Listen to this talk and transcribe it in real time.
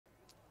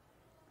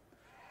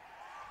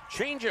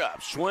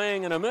Changeup,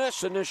 swing and a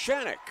miss, and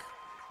Neshannock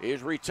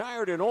is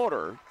retired in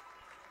order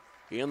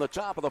in the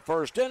top of the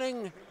first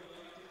inning.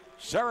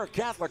 Serra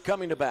Catholic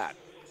coming to bat.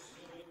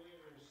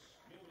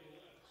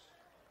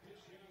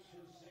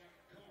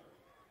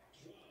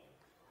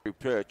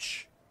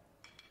 Pitch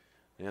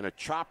and a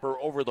chopper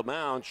over the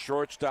mound.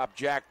 Shortstop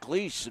Jack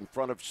Gleese in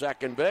front of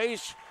second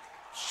base.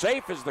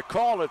 Safe is the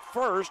call at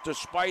first,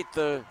 despite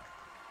the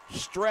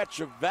stretch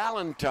of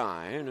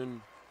Valentine,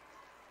 and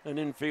an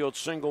infield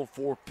single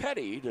for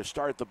Petty to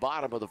start the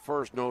bottom of the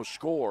first. No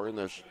score in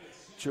this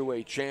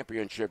 2A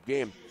championship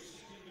game.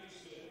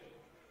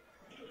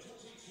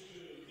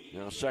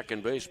 Now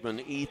second baseman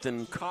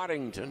Ethan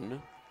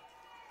Coddington.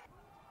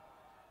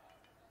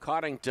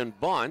 Coddington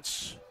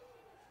bunts.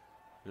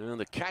 And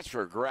the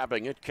catcher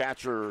grabbing it.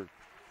 Catcher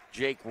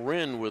Jake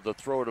Wren with the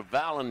throw to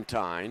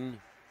Valentine.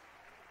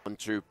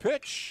 1-2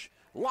 pitch.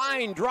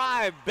 Line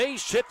drive.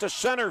 Base hit to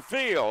center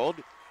field.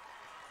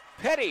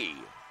 Petty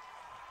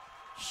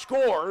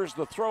scores.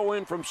 The throw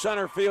in from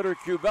center fielder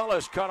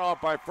Cubelis, cut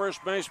off by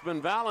first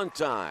baseman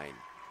Valentine.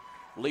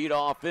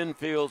 Leadoff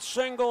infield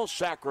single.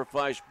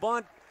 Sacrifice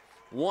bunt.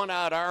 1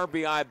 out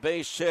RBI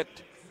base hit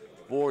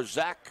for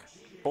Zach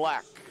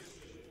Black.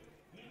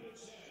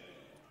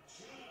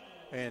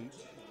 And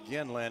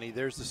again, Lanny,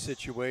 there's the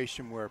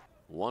situation where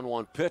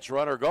 1-1 pitch,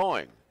 runner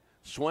going.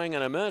 Swing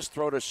and a miss,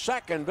 throw to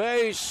second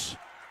base.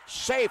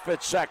 Safe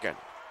at second.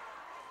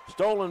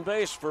 Stolen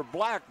base for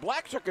Black.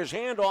 Black took his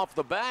hand off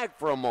the bag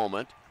for a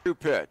moment. 2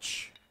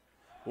 pitch.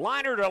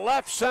 Liner to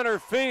left center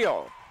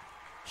field.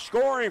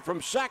 Scoring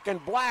from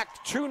second,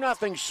 Black.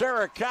 2-0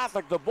 Serra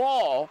Catholic. The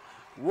ball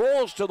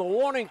rolls to the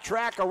warning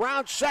track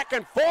around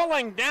second.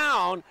 Falling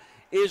down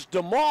is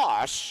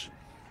DeMoss.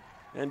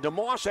 And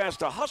DeMoss has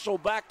to hustle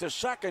back to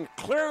second.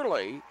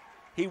 Clearly,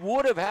 he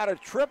would have had a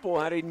triple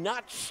had he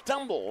not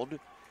stumbled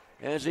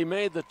as he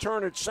made the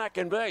turn at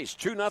second base.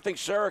 2-0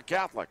 Serra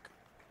Catholic.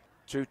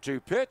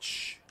 2-2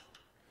 pitch.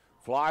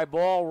 Fly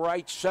ball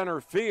right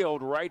center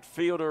field. Right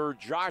fielder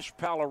Josh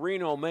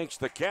Pallarino makes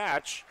the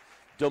catch.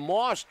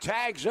 DeMoss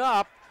tags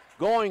up,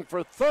 going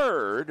for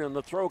third, and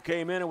the throw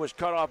came in and was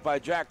cut off by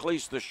Jack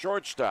Gleese, the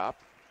shortstop.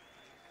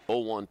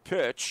 0-1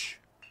 pitch.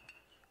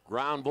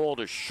 Ground ball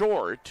to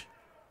short.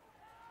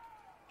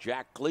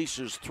 Jack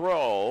Gleese's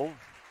throw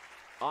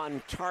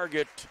on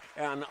target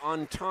and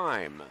on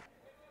time.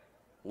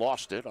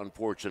 Lost it,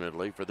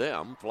 unfortunately for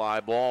them. Fly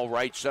ball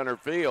right center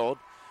field.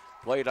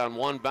 Played on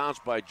one bounce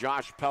by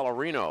Josh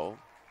Pallarino.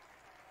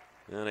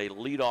 And a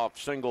leadoff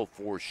single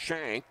for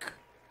Shank.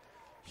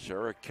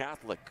 Serra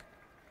Catholic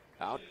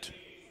out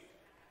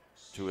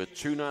to a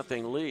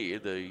 2-0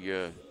 lead.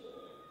 The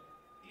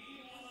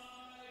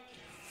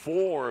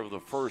 4 of the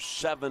first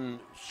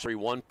 7.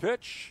 3-1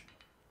 pitch.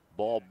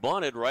 Ball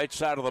bunted right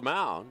side of the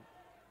mound.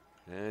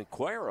 And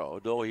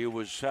Cuero, though he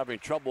was having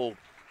trouble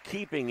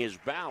keeping his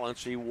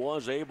balance, he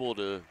was able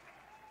to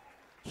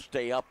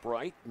stay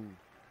upright and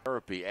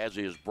therapy, as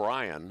is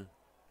Brian.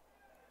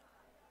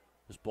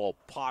 This ball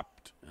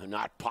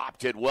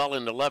hit well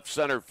into left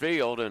center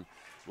field, and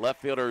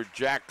left fielder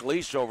Jack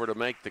Gleese over to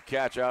make the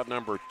catch, out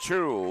number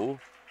 2.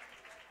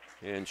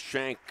 And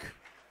Shank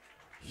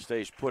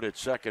stays put at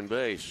second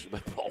base.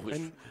 That ball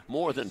was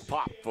more than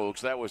popped,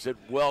 folks. That was hit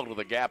well to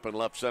the gap in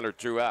left center,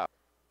 2 out.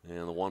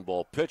 And the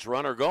 1-ball pitch,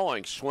 runner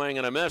going. Swing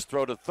and a miss,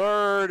 throw to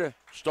third.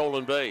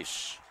 Stolen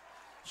base.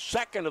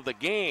 Second of the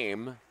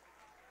game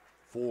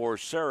for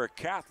Serra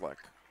Catholic.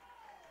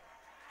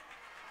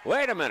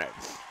 Wait a minute.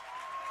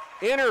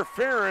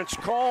 Interference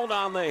called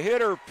on the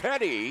hitter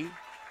Petty.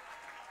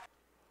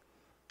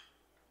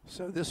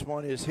 So this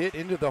one is hit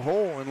into the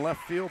hole in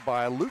left field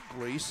by Luke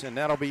Gleese, and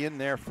that'll be in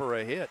there for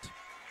a hit.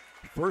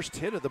 First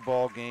hit of the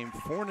ball game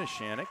for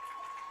Neshannock.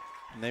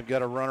 And they've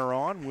got a runner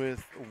on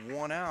with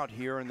 1 out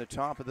here in the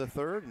top of the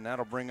third, and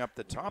that'll bring up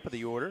the top of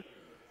the order.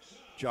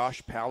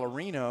 Josh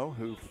Pallarino,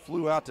 who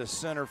flew out to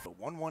center for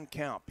 1-1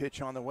 count.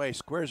 Pitch on the way,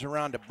 squares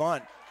around to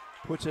bunt,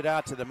 puts it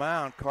out to the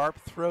mound. Carp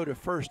throw to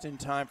first in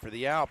time for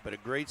the out, but a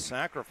great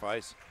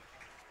sacrifice.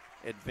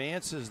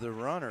 Advances the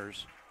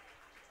runners.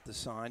 The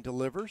sign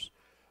delivers.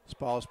 This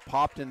ball's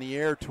popped in the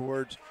air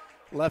towards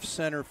left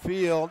center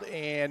field,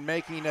 and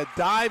making a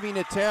diving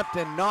attempt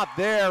and not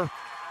there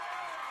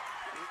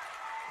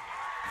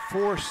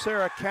for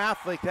Serra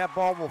Catholic. That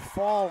ball will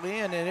fall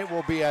in, and it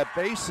will be a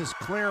bases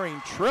clearing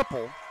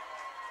triple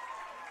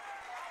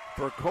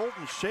for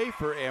Colton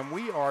Schaefer, and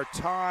we are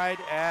tied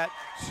at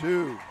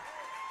 2.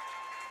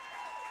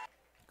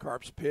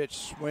 Carp's pitch,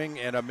 swing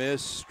and a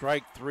miss,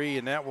 strike 3,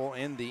 and that will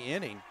end the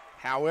inning.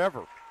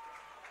 However,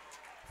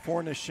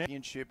 for the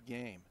championship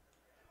game,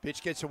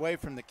 pitch gets away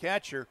from the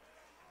catcher,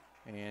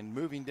 and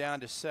moving down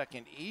to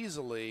second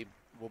easily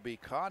will be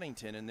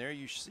Coddington. And there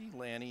you see,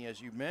 Lanny, as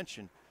you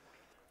mentioned,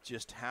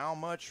 just how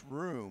much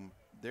room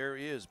there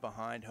is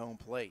behind home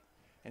plate.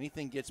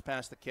 Anything gets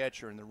past the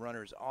catcher and the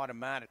runner is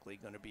automatically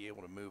going to be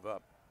able to move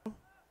up.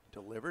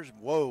 Delivers,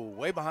 whoa,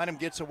 way behind him,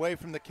 gets away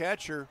from the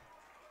catcher.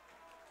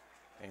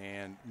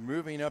 And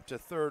moving up to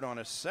third on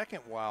a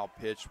second wild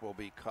pitch will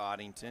be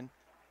Coddington.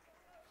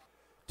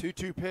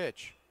 2-2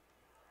 pitch.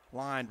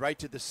 Lined right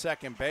to the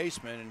second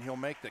baseman, and he'll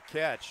make the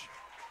catch.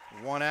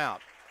 1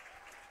 out.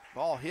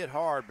 Ball hit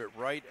hard, but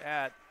right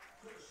at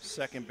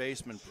second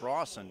baseman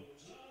Prosson.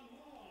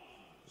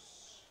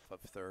 Of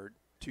third.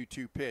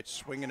 2-2 pitch.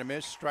 Swing and a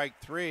miss. Strike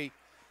 3.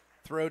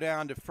 Throw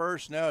down to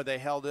first. No, they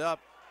held it up.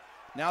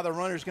 Now the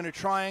runner's going to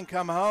try and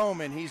come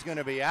home, and he's going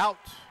to be out.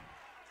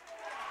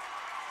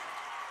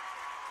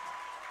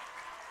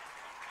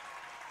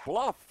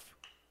 Bluff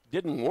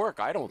didn't work,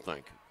 I don't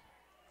think.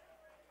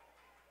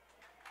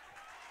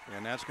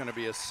 And that's going to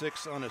be a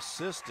 6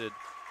 unassisted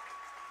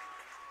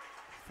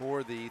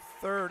for the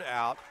third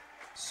out.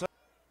 So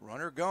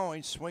runner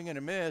going, swing and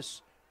a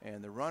miss,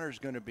 and the runner's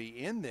going to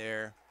be in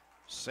there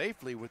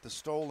safely with the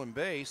stolen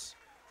base.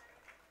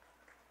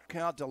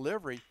 Count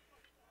delivery.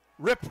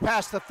 Ripped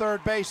past the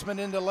third baseman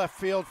into left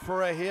field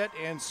for a hit,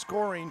 and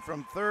scoring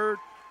from third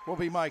will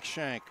be Mike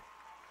Shank.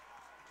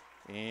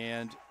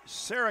 And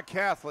Serra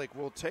Catholic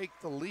will take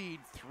the lead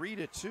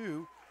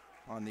 3-2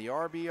 on the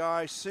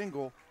RBI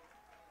single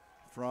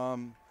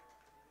from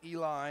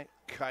Eli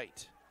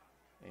Kite.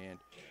 And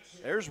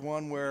there's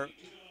one where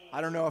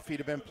I don't know if he'd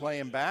have been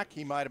playing back.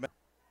 He might have been.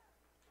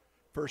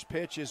 First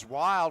pitch is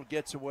wild,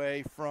 gets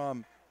away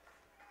from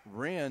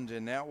Rind,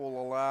 and that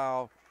will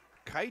allow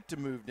Kite to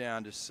move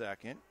down to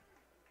second.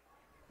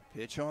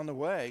 Pitch on the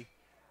way,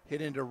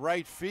 hit into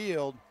right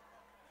field,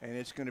 and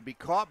it's going to be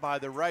caught by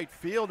the right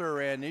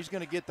fielder, and he's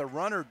going to get the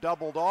runner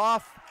doubled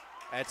off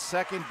at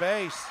second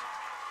base.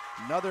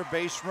 Another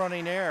base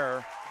running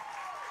error.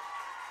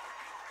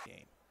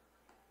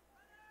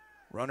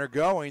 Runner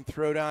going,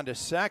 throw down to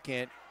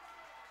second.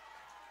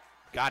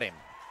 Got him.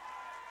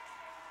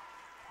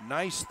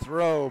 Nice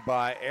throw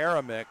by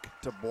Aramick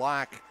to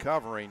Black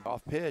covering.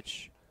 Off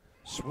pitch,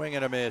 swing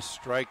and a miss,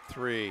 strike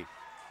 3.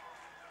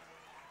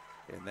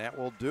 And that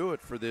will do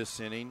it for this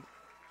inning.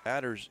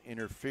 Batter's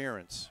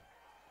interference.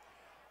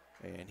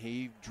 And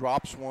he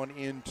drops one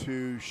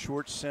into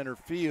short center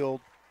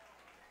field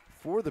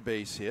for the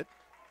base hit.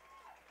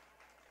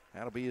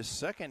 That'll be his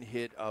second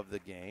hit of the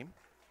game.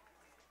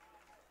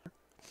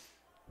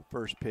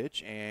 First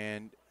pitch,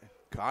 and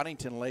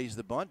Coddington lays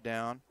the bunt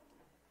down.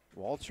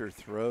 Walter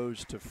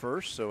throws to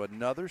first, so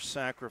another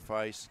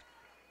sacrifice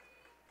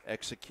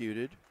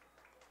executed.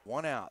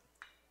 1 out.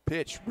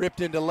 Pitch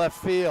ripped into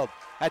left field.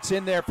 That's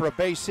in there for a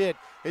base hit.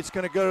 It's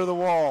going to go to the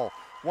wall.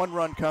 1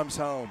 run comes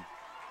home.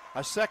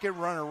 A second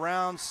runner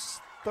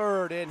rounds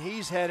third, and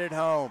he's headed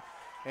home.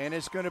 And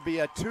it's going to be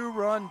a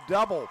 2-run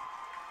double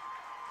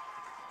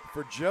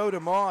for Joe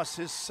DeMoss,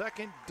 his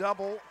second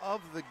double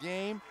of the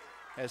game.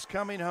 As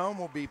coming home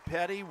will be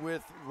Petty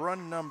with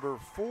run number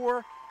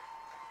 4,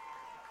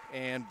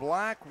 and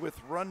Black with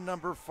run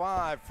number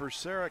 5 for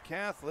Serra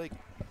Catholic.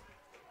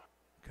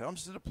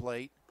 Comes to the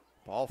plate,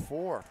 ball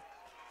 4.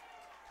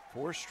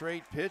 4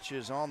 straight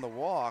pitches on the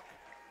walk.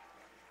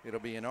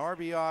 It'll be an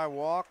RBI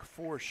walk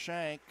for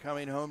Shank.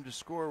 Coming home to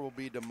score will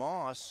be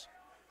DeMoss,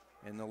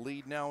 and the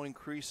lead now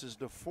increases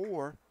to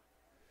 4.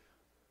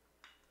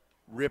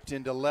 Ripped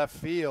into left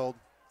field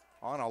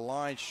on a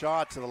line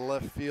shot to the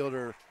left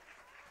fielder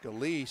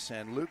Galise,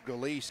 and Luke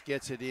Galise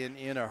gets it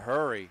in a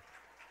hurry.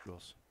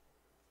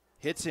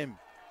 Hits him.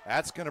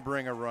 That's going to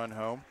bring a run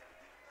home.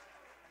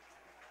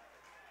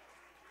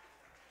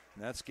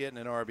 And that's getting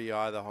an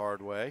RBI the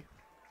hard way.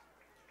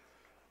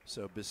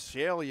 So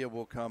Bisceglia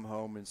will come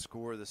home and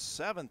score the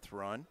 7th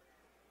run.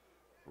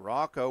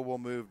 Rocco will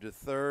move to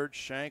third.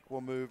 Shank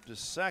will move to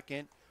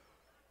second.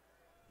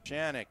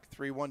 Neshannock,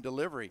 3-1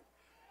 delivery.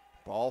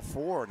 Ball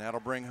 4, and that'll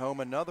bring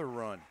home another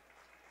run.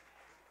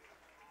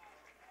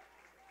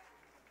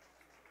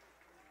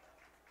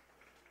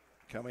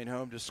 Coming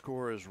home to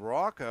score is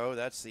Rocco.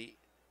 That's the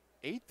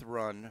 8th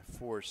run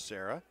for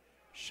Serra.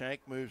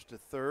 Shank moves to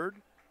third.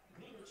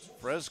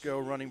 Fresco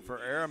running for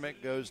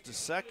Aramick goes to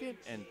second,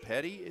 and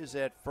Petty is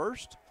at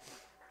first.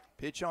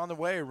 Pitch on the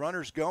way,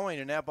 runners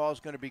going, and that ball is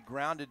going to be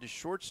grounded to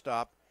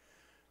shortstop.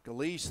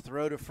 Galise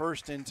throw to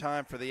first in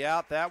time for the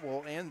out. That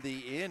will end the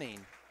inning.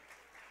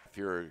 If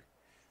you're in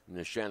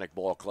the Neshannock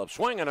Ball Club,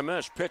 swing and a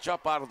miss, pitch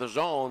up out of the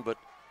zone, but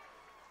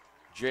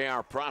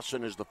J.R.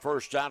 Prosson is the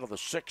first out of the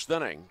 6th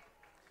inning.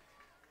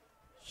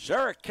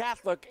 Serra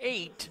Catholic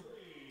 8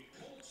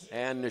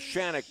 and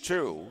Neshannock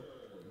 2.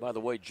 By the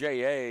way,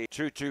 J.A.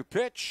 2-2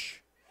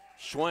 pitch,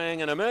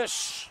 swing and a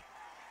miss.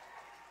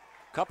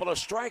 Couple of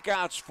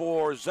strikeouts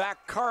for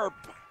Zach Karp.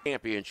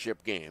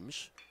 Championship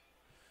games.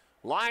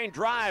 Line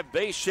drive,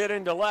 base hit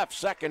into left.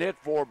 Second hit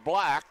for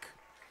Black.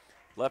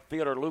 Left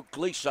fielder Luke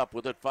Gleese up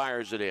with it,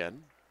 fires it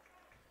in.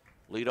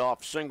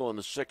 Leadoff single in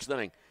the 6th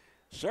inning.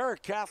 Serra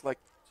Catholic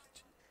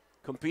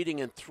competing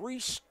in 3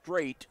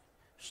 straight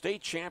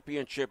state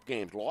championship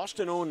games. Lost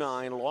in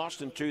 2009,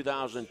 lost in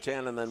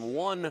 2010, and then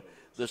won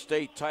the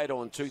state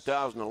title in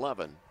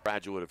 2011.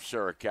 Graduate of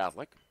Serra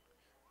Catholic.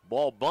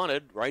 Ball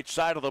bunted, right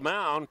side of the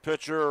mound.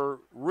 Pitcher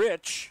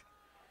Rich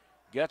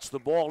gets the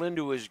ball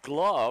into his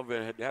glove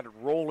and had it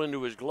roll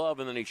into his glove,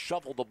 and then he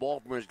shuffled the ball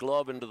from his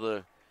glove into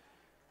the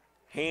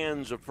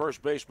hands of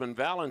first baseman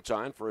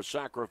Valentine for a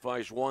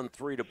sacrifice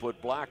 1-3 to put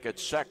Black at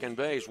second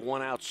base.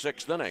 1 out,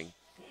 6th inning.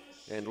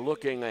 And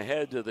looking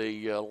ahead to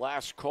the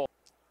last call.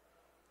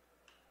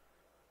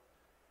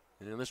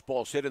 And this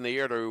ball's hit in the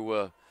air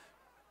to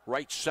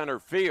right center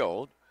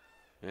field.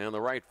 And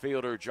the right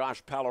fielder,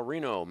 Josh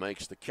Pallarino,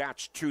 makes the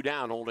catch. 2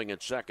 down, holding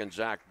at second,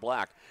 Zach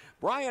Black.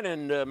 Brian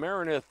and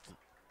Meredith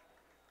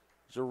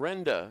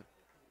Zarenda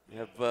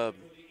have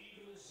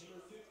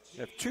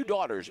 2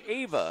 daughters.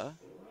 Ava,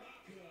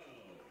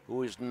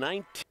 who is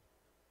 19,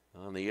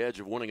 on the edge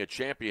of winning a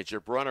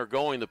championship. Runner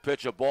going, the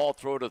pitch, a ball,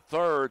 throw to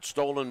third,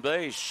 stolen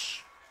base.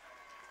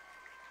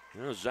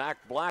 You know, Zach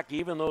Black,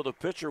 even though the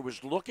pitcher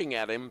was looking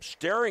at him,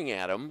 staring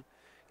at him,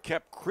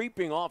 kept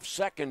creeping off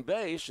second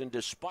base, and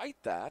despite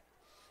that,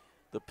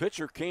 the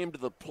pitcher came to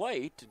the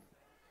plate.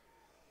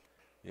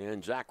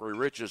 And Zachary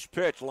Rich's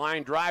pitch,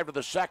 line drive to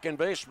the second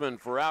baseman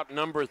for out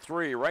number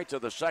 3, right to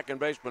the second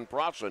baseman,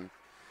 Prosson.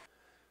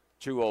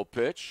 2-0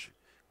 pitch.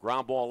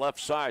 Ground ball left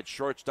side,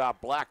 shortstop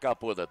Black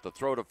up with it. The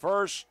throw to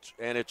first,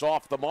 and it's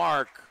off the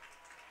mark.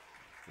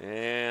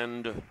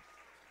 And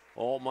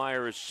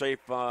Allmeyer is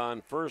safe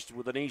on first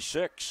with an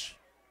E6.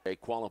 They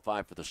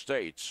qualify for the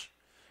States.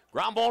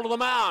 Ground ball to the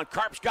mound.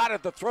 Carp's got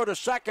it. The throw to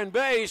second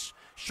base.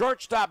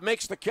 Shortstop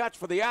makes the catch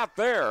for the out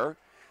there.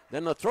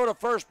 Then the throw to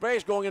first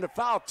base going into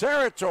foul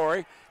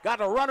territory.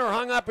 Got a runner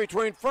hung up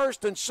between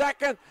first and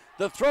second.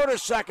 The throw to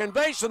second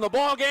base, and the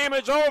ball game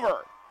is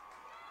over.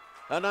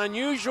 An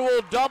unusual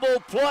double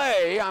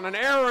play on an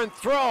errant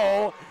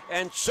throw,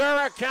 and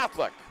Serra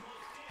Catholic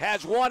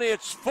has won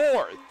its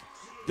 4th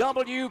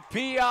WPIAL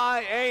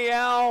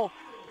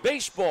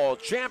baseball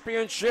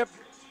championship.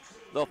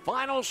 The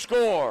final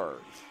score,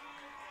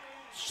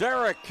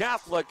 Serra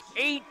Catholic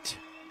 8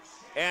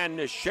 and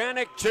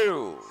Neshannock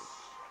 2.